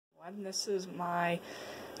This is my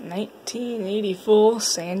 1984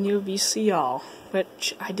 Sanyo VCR,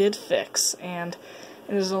 which I did fix, and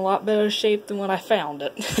it is in a lot better shape than when I found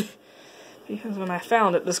it. Because when I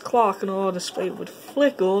found it, this clock and all display would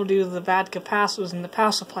flicker due to the bad capacitors in the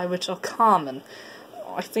power supply, which are common.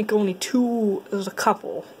 I think only there's a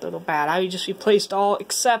couple that are bad. I just replaced all,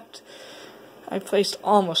 except I replaced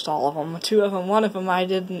almost all of them. Two of them, one of them I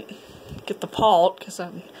didn't get the part because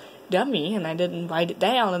I'm dummy and I didn't write it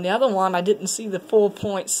down, and the other one I didn't see the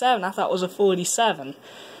 4.7. I thought it was a 47,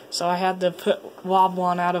 so I had to rob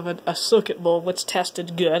one out of a circuit board, which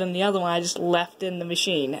tested good, and the other one I just left in the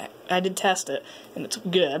machine. I did test it and it's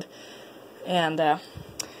good. And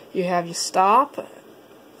you have your stop,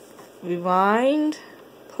 rewind,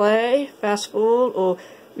 play, fast forward, or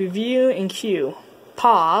review and cue.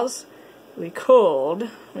 Pause, record.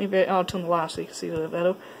 Maybe I'll turn the light so you can see a little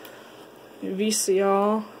better.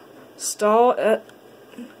 VCR. Start at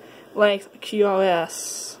length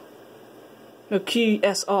QRS. No,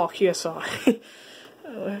 QSR.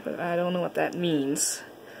 I don't know what that means.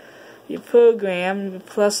 Your program,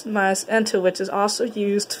 plus minus enter, which is also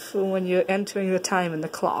used for when you're entering the time in the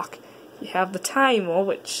clock. You have the timer,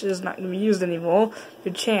 which is not going to be used anymore.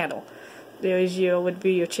 Your channel. Would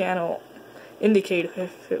be your channel indicator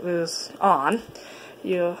if it was on.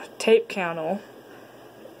 Your tape counter.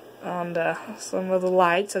 And some of the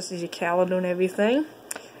lights, such as your calendar and everything.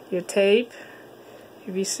 Your tape,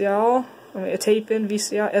 your VCR, a tape in,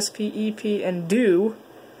 VCR, SPEP, and do.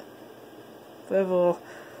 Whatever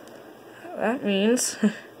that means.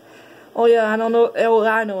 Oh yeah, I don't know. Oh,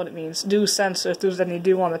 I know what it means. Do sensor if there's any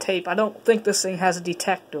do on the tape. I don't think this thing has a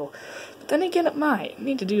detector. But then again, it might.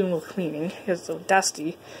 Need to do a little cleaning because it's so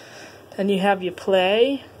dusty. Then you have your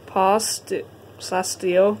play, pause,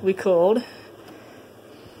 still, record.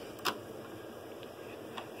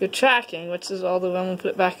 Your tracking, which is all the way, I'm going to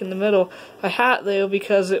put it back in the middle. I had it there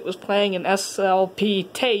because it was playing an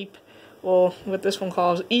SLP tape, or what this one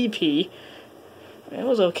calls EP. It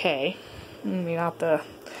was okay. I mean, not the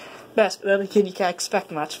best, but then again, you can't expect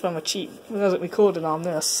much from a cheap. It wasn't recorded on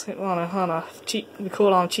this. It on a cheap,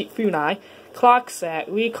 record on a cheap Funai. Clock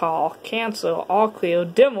set, recall, cancel, all clear,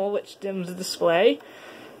 dimmer, which dims the display.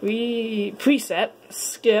 Preset,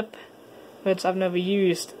 skip, which I've never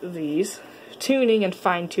used these. Tuning and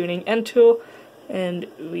fine-tuning, enter, and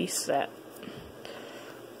reset.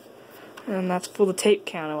 And that's for the tape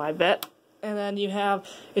counter, I bet. And then you have,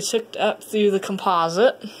 it's hooked up through the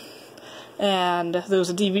composite, and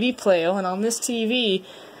there's a DVD player, and on this TV,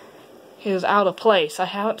 it is out of place. I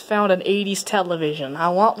haven't found an 80s television. I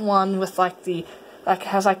want one with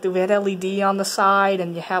has like the red LED on the side,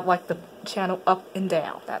 and you have like the channel up and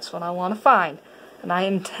down. That's what I want to find. And I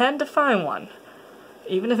intend to find one.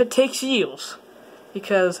 Even if it takes years,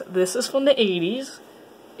 because this is from the 80s,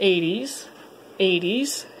 80s,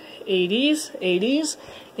 80s, 80s, 80s,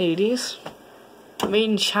 80s. Made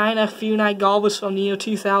in China, Funai garbage from the year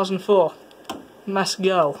 2004. Must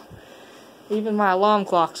go. Even my alarm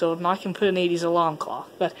clock's old, and I can put an 80s alarm clock.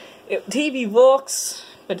 But TV works,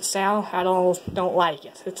 but the sound, I don't like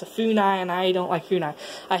it. It's a Funai, and I don't like Funai.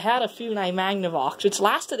 I had a Funai Magnavox, which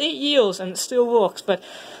lasted 8 years, and it still works, but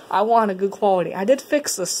I want a good quality. I did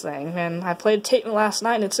fix this thing, and I played tape last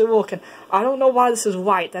night, and it's still working. I don't know why this is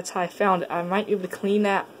white. That's how I found it. I might be able to clean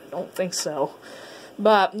that. I don't think so.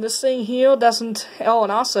 But this thing here doesn't... Oh,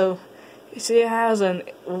 and also, you see it has an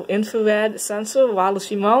infrared sensor,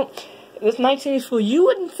 wireless remote. This 1984, you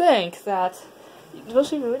wouldn't think that...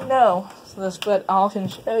 Most people wouldn't know this, but I can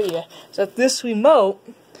show you. So this remote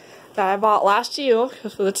that I bought last year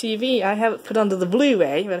for the TV, I have it put under the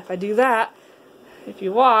Blu-ray, but if I do that, if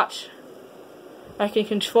you watch, I can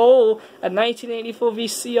control a 1984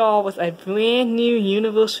 VCR with a brand new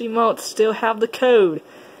universe remote, still have the code.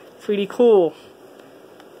 Pretty cool.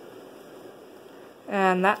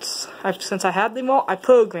 And that's, since I had the remote, I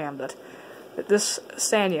programmed it. With this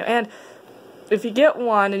Sanyo. And if you get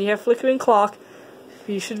one and you have flickering clock,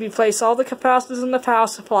 you should replace all the capacitors in the power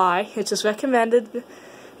supply. It's just recommended.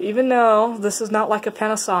 Even though this is not like a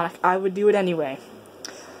Panasonic, I would do it anyway.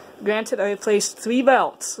 Granted, I replaced 3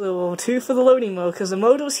 belts. There were 2 for the loading mode, because the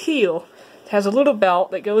motor's here. It has a little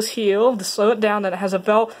belt that goes here to slow it down, and it has a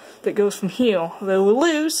belt that goes from here. They were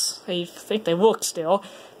loose. I think they work still.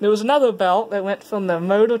 There was another belt that went from the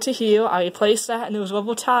motor to heel. I replaced that, and there was a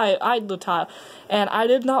rubber tire, idler tire. And I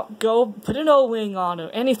did not go put an O-ring on or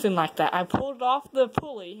anything like that. I pulled it off the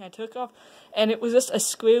pulley, I took off, and it was just a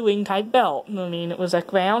square ring type belt. I mean, it was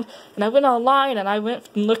like round. And I went online and I went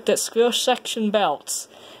and looked at square section belts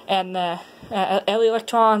and at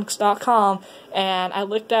lelectronics.com, and I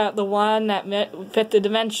looked at the one that fit the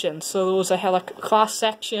dimensions. So there was a cross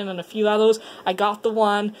section and a few others. I got the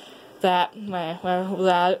one that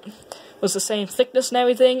was the same thickness and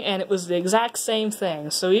everything, and it was the exact same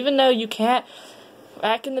thing. So even though you can't,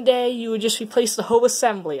 back in the day, you would just replace the whole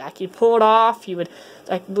assembly. Like, you'd pull it off, you would,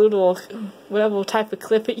 like, little, whatever type of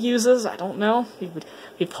clip it uses, I don't know, you would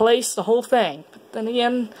replace the whole thing. But then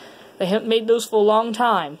again, they haven't made those for a long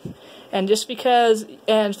time. And just because,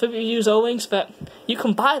 and some people use O-rings, but you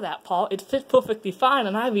can buy that part, it fits perfectly fine,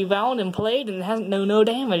 and I rewound and played, and it hasn't no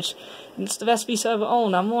damage. And it's the best piece I ever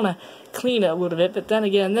owned. I'm gonna clean it a little bit, but then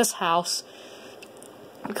again, in this house,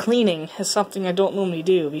 cleaning is something I don't normally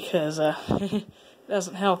do, because, it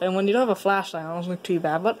doesn't help. And when you don't have a flashlight, it doesn't look too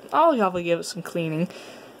bad, but I'll probably give it some cleaning.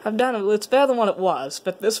 I've done it, it's better than what it was,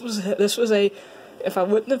 but this was a, if I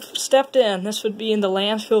wouldn't have stepped in, this would be in the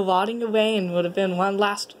landfill rotting away and would have been one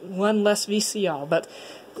less VCR. But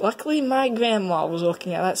luckily my grandma was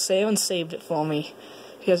looking at that sale and saved it for me,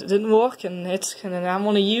 because it didn't work, and I'm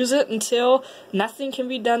going to use it until nothing can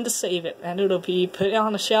be done to save it, and it'll be put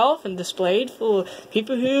on a shelf and displayed for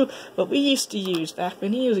people who, what we used to use back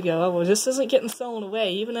many years ago. Well, this isn't getting thrown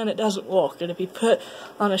away, even when it doesn't work. It'll be put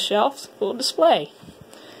on a shelf for display.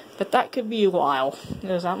 But that could be a while,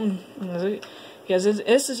 because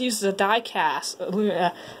this uses a die-cast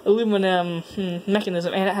aluminum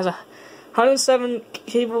mechanism, and it has a 107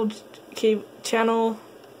 channel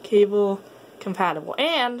cable compatible.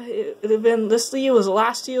 And it would have been, this year was the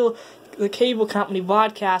last year the cable company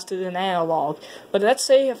broadcasted in analog. But let's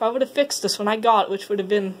say if I would have fixed this when I got it, which would have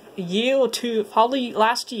been a year or two, probably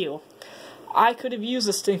last year, I could have used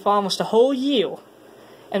this thing for almost a whole year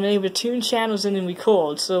and been able to tune channels in and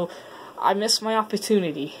record. So I missed my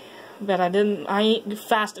opportunity. But I ain't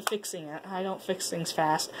fast at fixing it. I don't fix things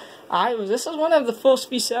fast. This is one of the first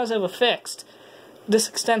VCRs I ever fixed this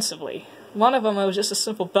extensively. One of them was just a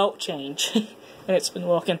simple belt change, and it's been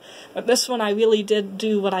working. But this one I really did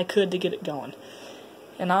do what I could to get it going.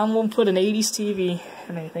 And I'm going to put an 80s TV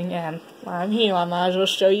and everything, and while I'm here, I might as well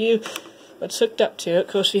show you what's hooked up to it. Of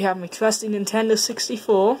course, we have my trusty Nintendo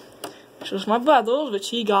 64, which was my brother's, which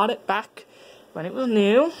he got it back when it was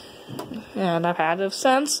new, and I've had it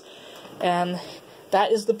since. And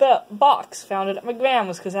that is the box, found it at my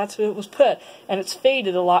grandma's, because that's where it was put. And it's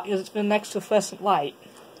faded a lot, because it's been next to fluorescent light.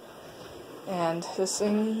 And this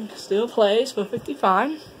thing still plays perfectly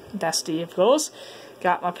fine. Dusty, of course.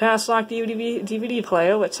 Got my Panasonic DVD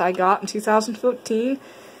player, which I got in 2014.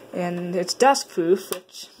 And it's dust-proof,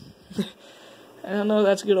 which I don't know if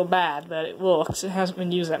that's good or bad, but it works. It hasn't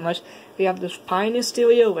been used that much. We have this Pioneer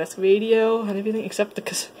stereo with radio and everything, except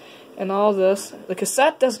and all this. The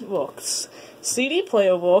cassette doesn't work. CD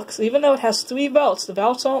player works, even though it has 3 belts. The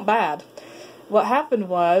belts aren't bad. What happened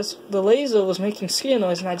was, the laser was making screen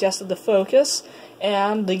noise, and I adjusted the focus,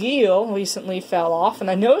 and the gear recently fell off, and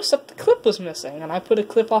I noticed that the clip was missing, and I put a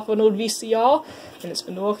clip off an old VCR, and it's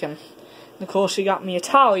been working. And of course, she got me a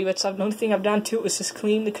Atari, which the only thing I've done to it was just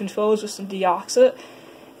clean the controls with some deoxit,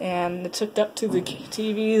 and it's hooked up to the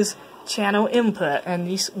TV's channel input, and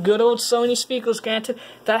these good old Sony speakers, granted,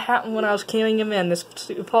 that happened when I was carrying them in, this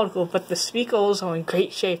stupid particle, but the speakers are in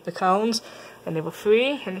great shape, the cones, and they were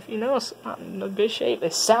free, and if you notice, not in good shape, they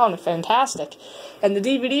sound fantastic. And the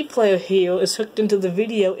DVD player here is hooked into the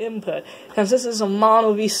video input. Since this is a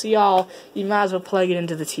mono VCR, you might as well plug it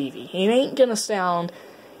into the TV. It ain't gonna sound,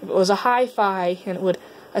 if it was a hi-fi, and it would,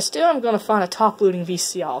 I still am gonna find a top-loading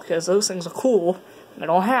VCR, because those things are cool, and I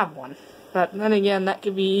don't have one. But then again, that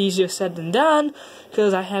could be easier said than done,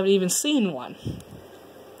 because I haven't even seen one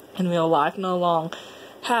in real life, no long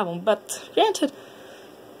have them. But granted,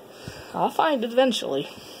 I'll find it eventually.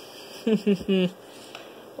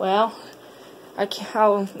 Well,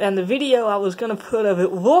 and the video I was going to put of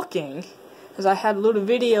it working, because I had a little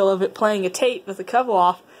video of it playing a tape with the cover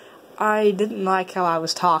off, I didn't like how I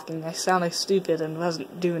was talking. I sounded stupid and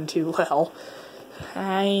wasn't doing too well.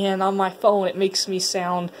 And on my phone, it makes me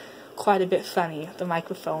sound quite a bit funny at the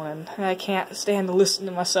microphone, and I can't stand to listen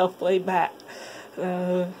to myself play back,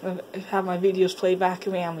 have my videos play back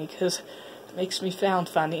around me, because it makes me sound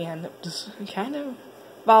funny, and it just kind of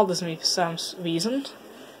bothers me for some reason.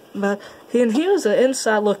 But here's an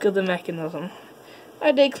inside look of the mechanism.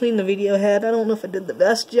 I did clean the video head. I don't know if I did the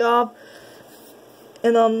best job,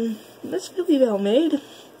 and it's really well made.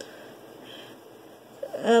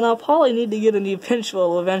 and I'll probably need to get a new pinch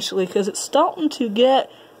roll eventually because it's starting to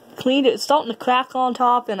get cleaned. It's starting to crack on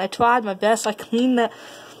top, and I tried my best. I cleaned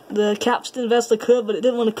the capstan best I could, but it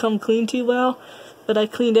didn't want to come clean too well. But I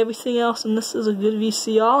cleaned everything else, and this is a good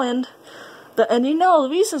VCR. And you know, the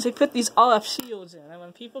reasons they put these RF shields in, and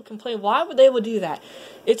when people complain, why would they do that?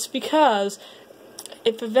 It's because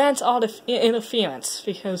it prevents all the interference.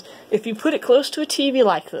 Because if you put it close to a TV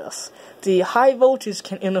like this, the high voltage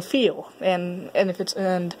can interfere, and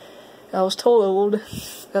I was told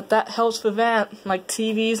that helps prevent like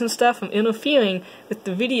TVs and stuff from interfering with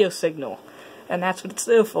the video signal. And that's what it's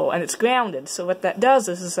there for, and it's grounded. So what that does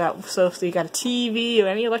is that, so if you got a TV or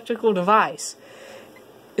any electrical device,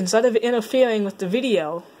 instead of interfering with the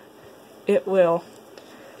video, it will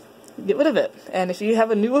get rid of it. And if you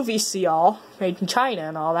have a newer VCR made in China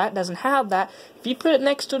and all that, doesn't have that, if you put it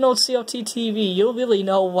next to an old CRT TV, you'll really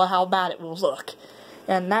know how bad it will look.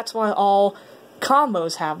 And that's why all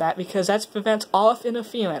combos have that, because that prevents RF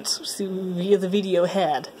interference via the video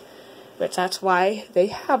head. But that's why they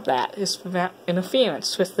have that, is to prevent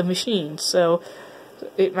interference with the machine. So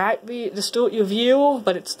it might distort your view,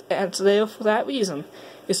 but it's there for that reason,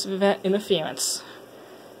 is to prevent interference.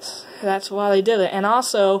 That's why they did it. And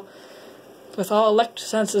also, with all electric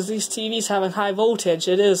sensors, these TVs having high voltage,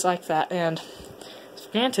 it is like that. And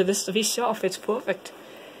granted, this VCR fits perfect.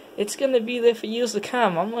 It's going to be there for years to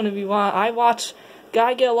come.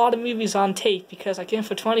 I get a lot of movies on tape because I get them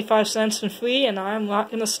for 25 cents and free, and I'm not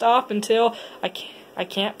going to stop until I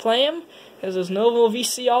can't play them, because there's no more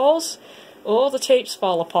VCRs, or the tapes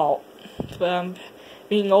fall apart.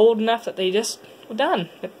 Being old enough that they just were done.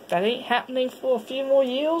 That ain't happening for a few more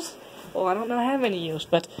years, or I don't know how many years,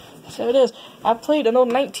 but so it is. I played an old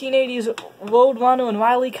 1980s Roadrunner and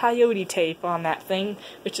Wile E. Coyote tape on that thing,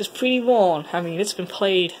 which is pretty worn. I mean, it's been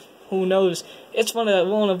played, who knows. It's one of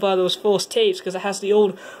Warner Brothers' first tapes because it has the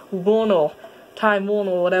old Time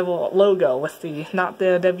Warner whatever logo with the not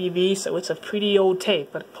the WB, so it's a pretty old tape,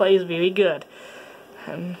 but it plays very good,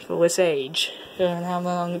 and for its age and how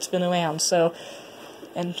long it's been around. So,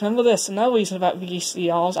 and remember this, another reason about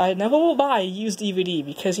VCRs, I never will buy a used DVD,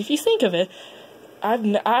 because if you think of it, out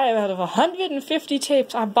of 150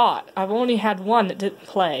 tapes I bought, I've only had one that didn't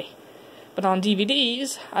play. But on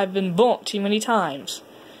DVDs, I've been burnt too many times,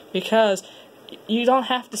 because you don't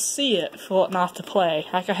have to see it for it not to play.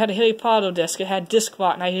 Like I had a Harry Potter disc, it had disc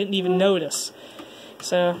rot, and I didn't even notice.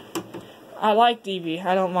 So, I like DVD.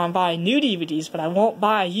 I don't mind buying new DVDs, but I won't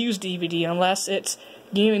buy a used DVD unless it's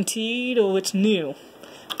guaranteed or it's new.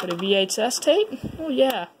 But a VHS tape? Oh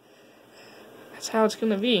yeah. That's how it's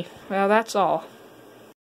gonna be. Well, that's all.